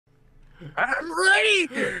I'm ready!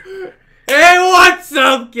 Hey, what's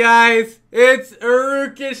up, guys? It's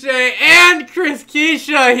KISHAS and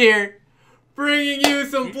KISHAS here, bringing you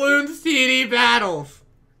some Bloons TD battles.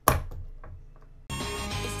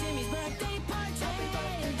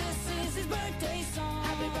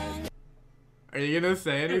 Are you gonna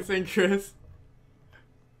say anything, Chris?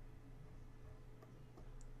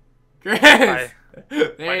 Chris! Hi.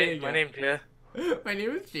 There you go. My name's Jeff. My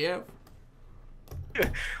name is Jeff.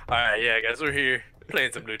 Alright, yeah, guys, we're here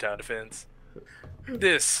playing some Newtown Defense.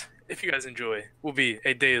 This, if you guys enjoy, will be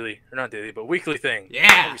a daily, or not daily, but weekly thing.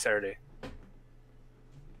 Yeah! Every Saturday.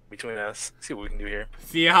 Between us. See what we can do here.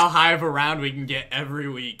 See how high of a round we can get every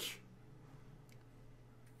week.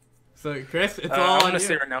 So, Chris, it's all I'm on gonna you.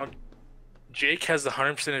 say right now, Jake has the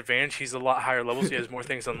 100% advantage. He's a lot higher level, so he has more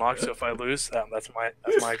things unlocked. So if I lose, that's my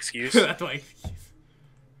excuse. That's my excuse.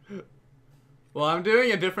 Well, I'm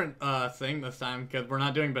doing a different thing this time because we're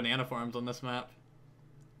not doing banana farms on this map.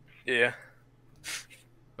 Yeah.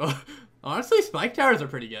 Oh, honestly, spike towers are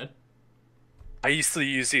pretty good. I used to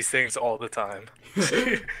use these things all the time.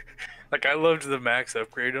 Like, I loved the max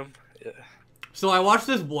upgrade them. Yeah. So I watched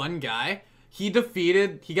this one guy. He got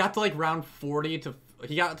to like round 40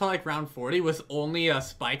 with only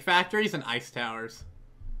spike factories and ice towers.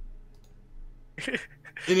 And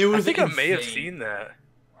it was I think insane. I may have seen that.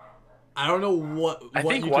 I don't know what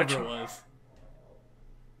YouTuber it was.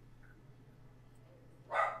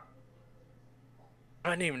 I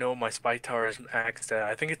don't even know what my spike tower is maxed at.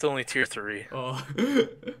 I think it's only tier 3. Oh.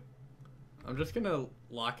 I'm just gonna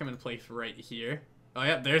lock him in place right here. Oh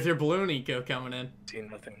yeah, there's your balloon eco coming in. Seen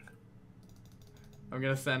nothing. I'm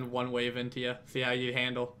gonna send one wave into you. See how you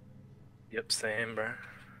handle. Yep, same, bro.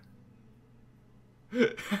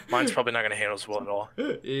 Mine's probably not gonna handle as well at all.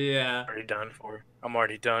 Yeah. Already done for. I'm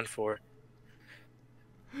already done for.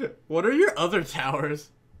 What are your other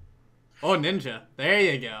towers? Oh, ninja. There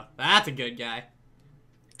you go. That's a good guy.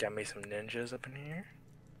 Got me some ninjas up in here.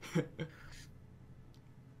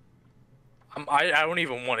 I don't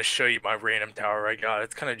even want to show you my random tower I got.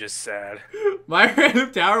 It's kind of just sad. My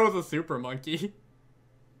random tower was a super monkey.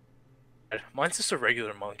 Mine's just a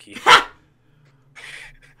regular monkey.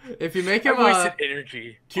 If you make him I wasted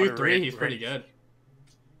energy. 2-3, he's pretty good.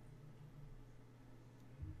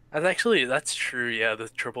 That's true. Yeah, the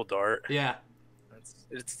triple dart. Yeah.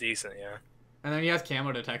 It's decent. Yeah. And then he has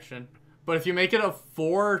camo detection. But if you make it a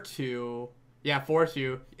 4-2, yeah,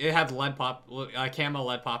 4-2, it has camo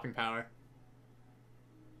lead popping power.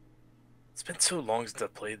 It's been so long since I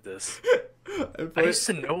played this. I used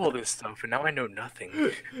to know all this stuff, and now I know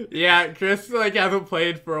nothing. Yeah, Chris hasn't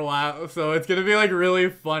played for a while, so it's gonna be really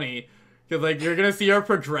funny, because you're gonna see our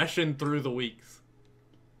progression through the weeks.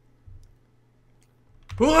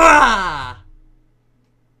 Hooah!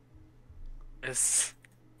 It's,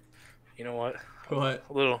 you know what? What?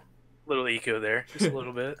 A little eco there, just a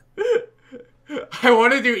little bit. I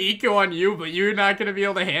want to do eco on you, but you're not gonna be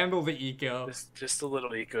able to handle the eco. Just a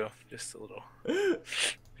little eco, just a little.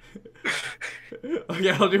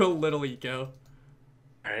 Okay, I'll do a little eco.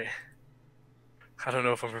 All right. I don't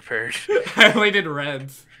know if I'm prepared. I only did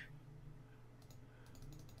reds.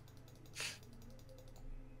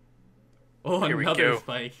 Oh, Here we another go.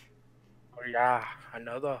 spike. Oh yeah,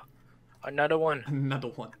 another one. Another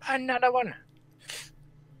one. Another one.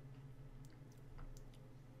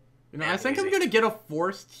 You know, Man, I think easy. I'm gonna get a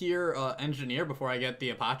 4th tier engineer before I get the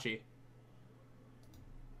Apache.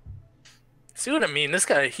 See what I mean? This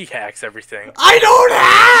guy, he hacks everything. I don't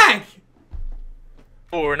hack!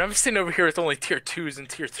 Oh, and I'm sitting over here with only tier 2s and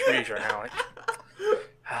tier 3s right now.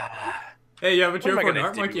 Hey, you have a tier am I 4 gonna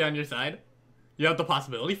dart do? monkey on your side. You have the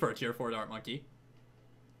possibility for a tier 4 dart monkey.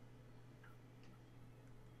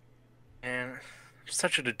 Man,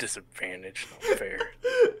 such a disadvantage. Not fair.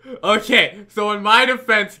 Okay, so in my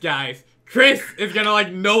defense, guys, Chris is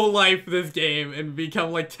gonna no life this game and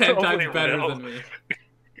become 10 Totally times better will. than me.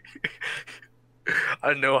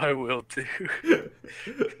 I know I will too.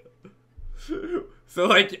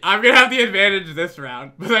 So I'm gonna have the advantage this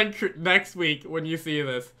round, but then next week when you see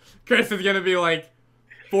this, Chris is gonna be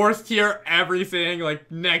 4th tier everything,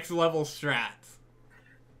 next level strats.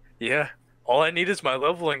 Yeah. All I need is my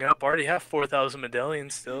leveling up. I already have 4,000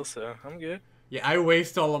 medallions still, so I'm good. Yeah, I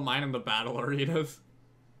waste all of mine in the battle arenas.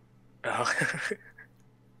 Oh.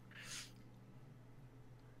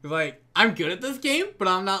 I'm good at this game, but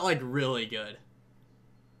I'm not really good.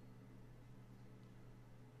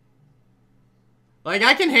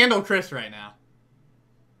 I can handle Chris right now.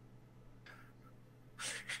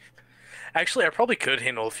 Actually, I probably could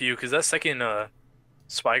handle a few, because that second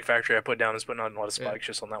spike factory I put down is putting on a lot of spikes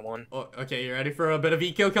just on that one. Oh, okay, you ready for a bit of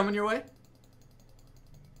eco coming your way?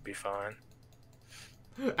 Be fine.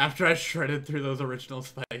 After I shredded through those original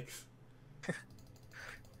spikes.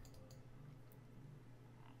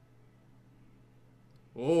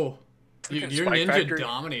 Oh, your Spike ninja Factory?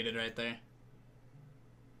 dominated right there.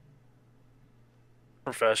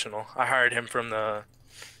 Professional. I hired him from the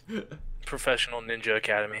Professional Ninja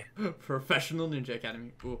Academy. Professional Ninja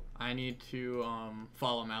Academy. Ooh, I need to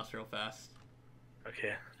follow mouse real fast.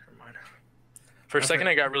 Okay, never mind. For a second,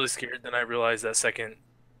 I got really scared. Then I realized that second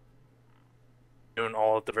doing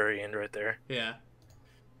all at the very end right there. Yeah.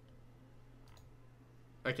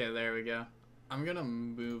 Okay, there we go. I'm gonna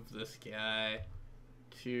move this guy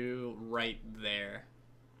to right there.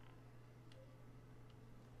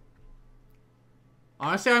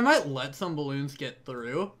 Honestly, I might let some balloons get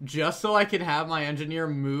through, just so I can have my engineer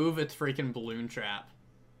move its freaking balloon trap.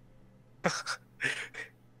 Because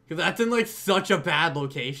that's in, like, such a bad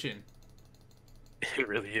location. It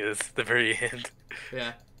really is. The very end.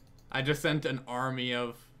 Yeah. I just sent an army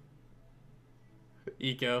of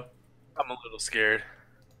eco. I'm a little scared.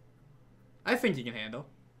 I think you can handle.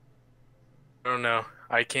 I don't know.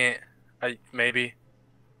 I can't. Maybe.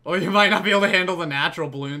 Oh, you might not be able to handle the natural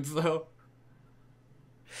balloons, though.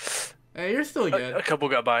 Hey, you're still good. A couple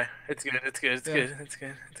got by. It's good. It's good. It's Yeah. good. It's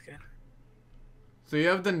good. It's good. So you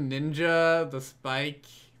have the ninja, the spike,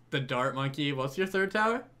 the dart monkey. What's your third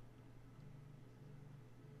tower?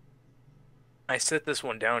 I set this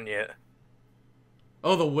one down yet.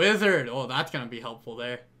 Oh, the wizard. Oh, that's gonna be helpful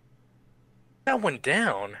there. That one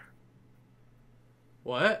down.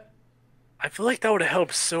 What? I feel like that would have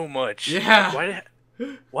helped so much. Yeah.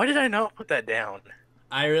 Why did I not put that down?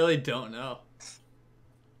 I really don't know.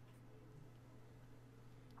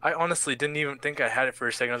 I honestly didn't even think I had it for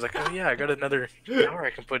a second. I was like, oh yeah, I got another tower I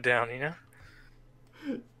can put down, you know?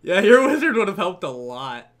 Yeah, your wizard would have helped a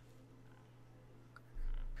lot.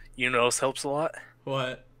 You know what else helps a lot?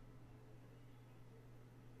 What?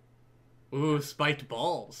 Ooh, spiked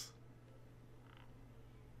balls.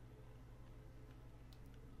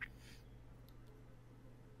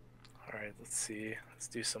 Alright, let's see. Let's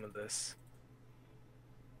do some of this.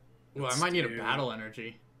 Ooh, I might need a battle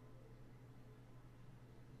energy.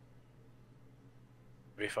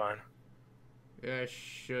 Be fine. Yeah, I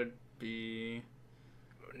should be.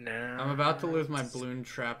 No. I'm about to lose my balloon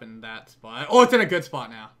trap in that spot. Oh, it's in a good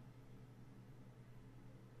spot now.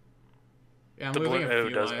 Yeah, I'm losing a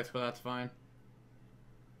few lives, but that's fine.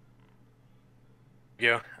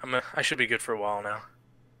 Yeah, I should be good for a while now.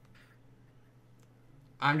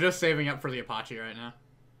 I'm just saving up for the Apache right now.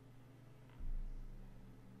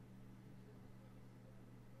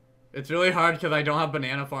 It's really hard because I don't have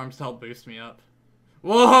banana farms to help boost me up.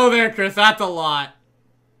 Whoa there, Chris, that's a lot.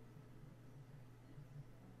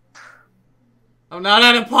 I'm not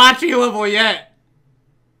at Apache level yet.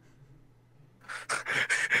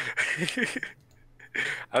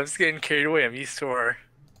 I'm just getting carried away. I'm used to her.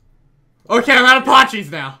 Okay, I'm at Apache's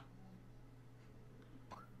now.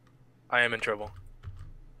 I am in trouble.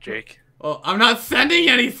 Jake. Oh, I'm not sending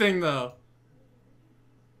anything though.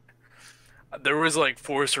 There was like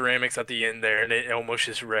 4 ceramics at the end there, and it almost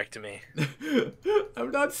just wrecked me.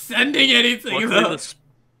 I'm not sending anything though.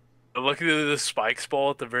 Luckily, the spikes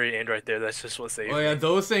ball at the very end right there, that's just what saved me. Oh yeah,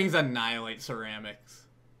 those things annihilate ceramics.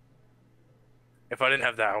 If I didn't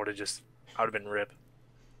have that, I would have been rip.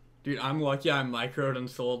 Dude, I'm lucky I microed and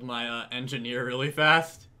sold my engineer really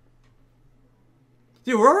fast.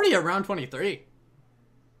 Dude, we're already at round 23.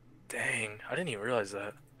 Dang, I didn't even realize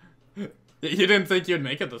that. You didn't think you'd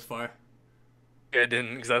make it this far. Yeah, I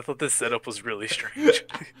didn't, because I thought this setup was really strange.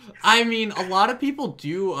 I mean, a lot of people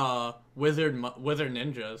do wizard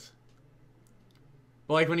ninjas.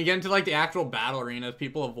 But like when you get into like the actual battle arenas,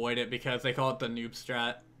 people avoid it because they call it the noob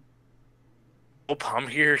strat. Oh, I'm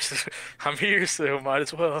here. I'm here, so might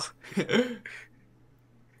as well.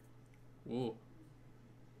 Ooh.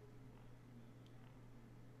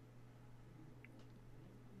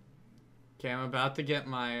 Okay, I'm about to get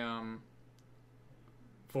my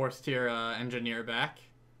force tier engineer back.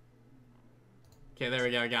 Okay, there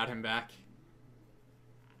we go. I got him back.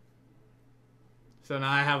 So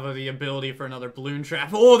now I have the ability for another balloon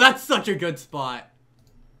trap. Oh, that's such a good spot.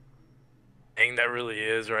 Dang, that really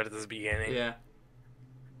is right at this beginning. Yeah.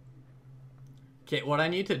 Okay, what I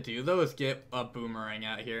need to do though is get a boomerang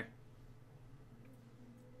out here.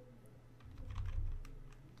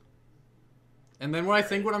 And then what I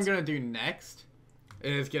think what I'm gonna do next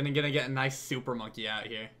is gonna get a nice super monkey out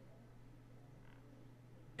here.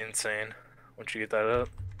 Insane. Once you get that up.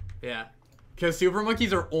 Yeah. Because super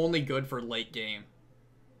monkeys are only good for late game.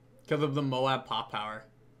 Because of the Moab pop power.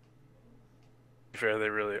 To be fair, they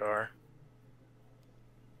really are.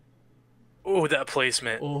 Oh, that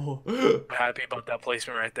placement. Oh. I'm happy about that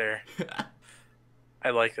placement right there. I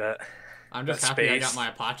like that. I'm just That happy I space. got my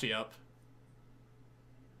Apache up.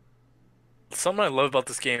 Something I love about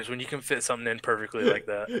this game is when you can fit something in perfectly like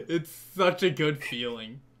that. It's such a good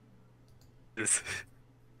feeling.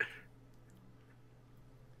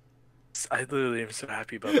 I literally am so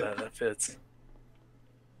happy about that. That fits.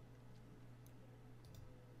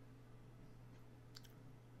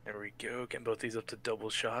 There we go. Getting both these up to double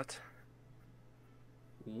shot.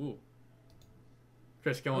 Ooh.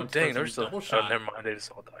 Chris going Oh, dang, for there's some still. double Oh, shot. never mind. They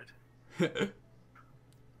just all died.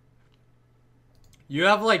 You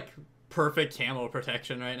have like perfect camo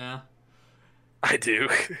protection right now. I do.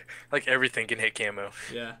 Like everything can hit camo.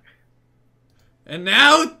 Yeah. And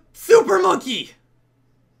now, Super Monkey!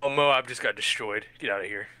 Oh, Moab just got destroyed. Get out of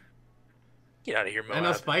here. Get out of here, Moab. And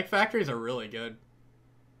those spike factories are really good.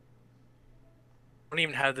 I don't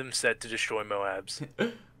even have them set to destroy Moabs.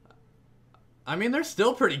 I mean, they're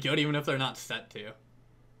still pretty good even if they're not set to.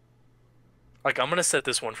 Like, I'm gonna set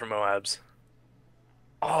this one for Moabs.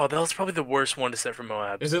 Oh, that was probably the worst one to set for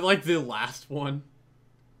Moabs. Is it like the last one?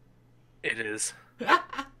 It is.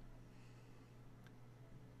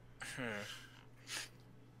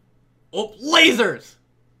 Oh, lasers!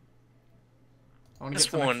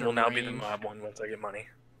 This one will now be the Moab one once I get money.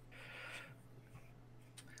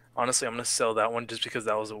 Honestly, I'm gonna sell that one just because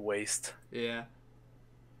that was a waste. Yeah.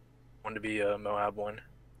 One to be a Moab one.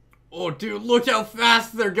 Oh, dude, look how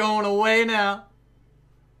fast they're going away now.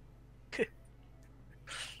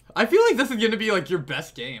 I feel like this is gonna be like your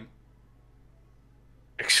best game.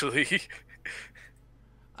 Actually.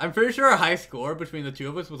 I'm pretty sure our high score between the two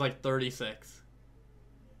of us was like 36.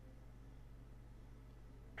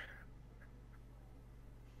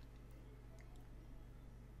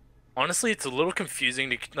 Honestly, it's a little confusing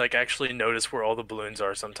to like actually notice where all the balloons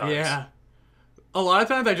are sometimes. Yeah. A lot of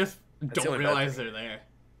times I just That's the don't only bad realize thing. they're there.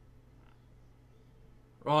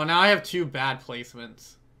 Well, now I have 2 bad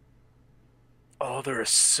placements. Oh, there are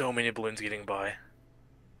so many balloons getting by.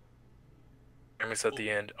 I miss at the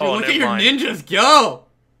end. Dude, Oh, look at never your mind. ninjas go!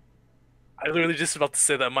 I literally just about to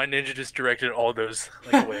say that my ninja just directed all those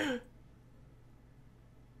like away.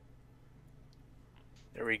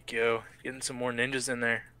 There we go. Getting some more ninjas in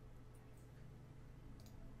there.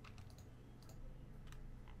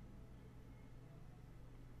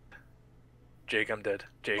 Jake, I'm dead.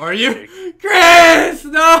 Jake. Are you? Jake. Chris!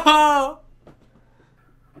 No!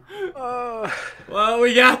 Uh, Well,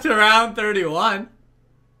 we got to round 31.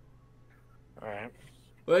 Alright.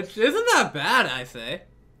 Which isn't that bad, I say.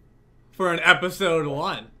 For an episode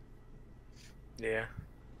 1. Yeah.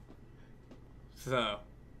 So,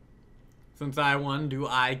 since I won, do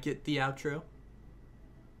I get the outro?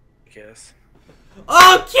 I guess.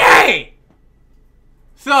 Okay!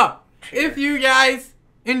 So, if you guys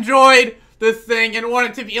enjoyed this thing and want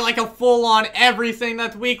it to be like a full-on everything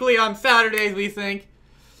that's weekly on Saturdays, we think,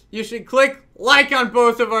 you should click like on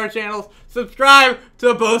both of our channels, subscribe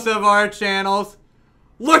to both of our channels,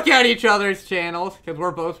 look at each other's channels, because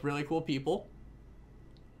we're both really cool people.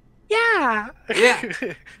 Yeah. Yeah.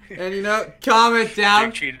 And, you know, comment down.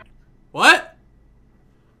 Jake cheated. What?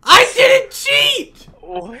 I didn't cheat!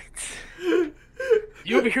 What?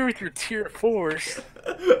 You over here with your tier 4s.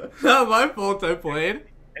 Not my fault I played.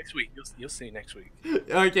 Next week, you'll see next week.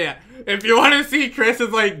 Okay, if you want to see Chris's,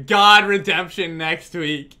 like, God redemption next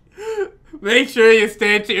week, make sure you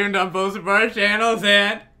stay tuned on both of our channels,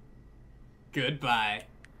 and goodbye.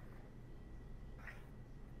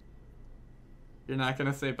 You're not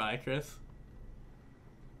gonna say bye, Chris?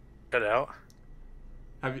 Cut out.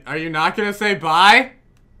 Are you not gonna say bye?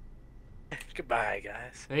 Goodbye,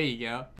 guys. There you go.